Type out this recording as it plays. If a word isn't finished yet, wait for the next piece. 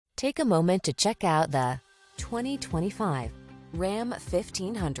Take a moment to check out the 2025 Ram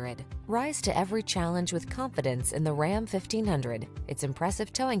 1500. Rise to every challenge with confidence in the Ram 1500. Its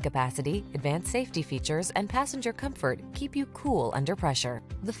impressive towing capacity, advanced safety features, and passenger comfort keep you cool under pressure.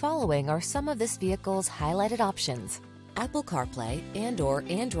 The following are some of this vehicle's highlighted options: Apple CarPlay and/or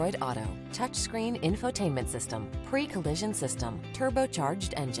Android Auto, touchscreen infotainment system, pre-collision system,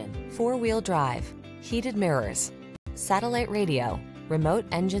 turbocharged engine, four-wheel drive, heated mirrors, satellite radio, remote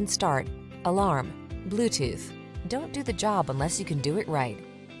engine start, alarm, Bluetooth. Don't do the job unless you can do it right.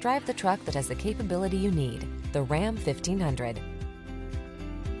 Drive the truck that has the capability you need. The Ram 1500.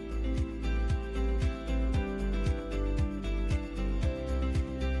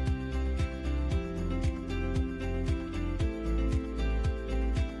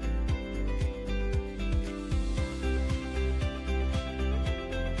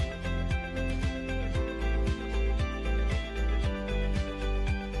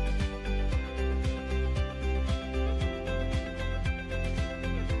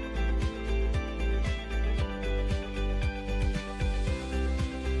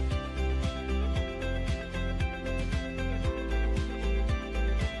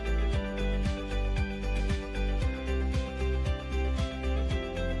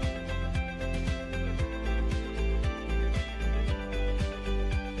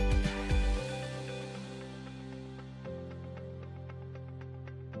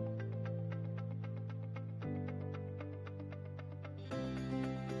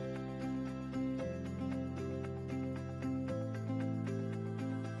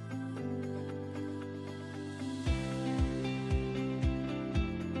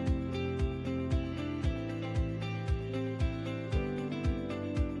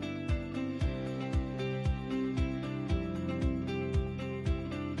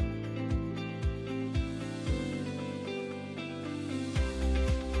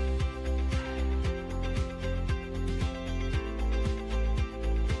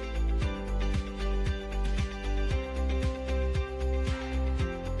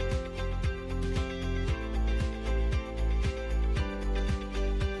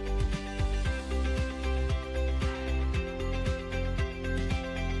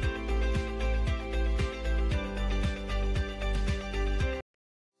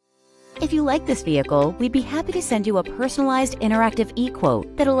 If you like this vehicle, we'd be happy to send you a personalized interactive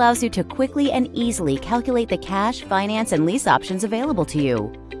e-quote that allows you to quickly and easily calculate the cash, finance, and lease options available to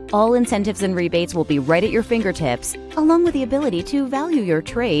you. All incentives and rebates will be right at your fingertips, along with the ability to value your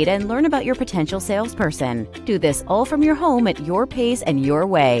trade and learn about your potential salesperson. Do this all from your home at your pace and your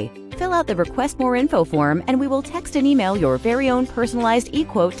way. Fill out the Request More Info form and we will text and email your very own personalized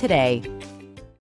e-quote today.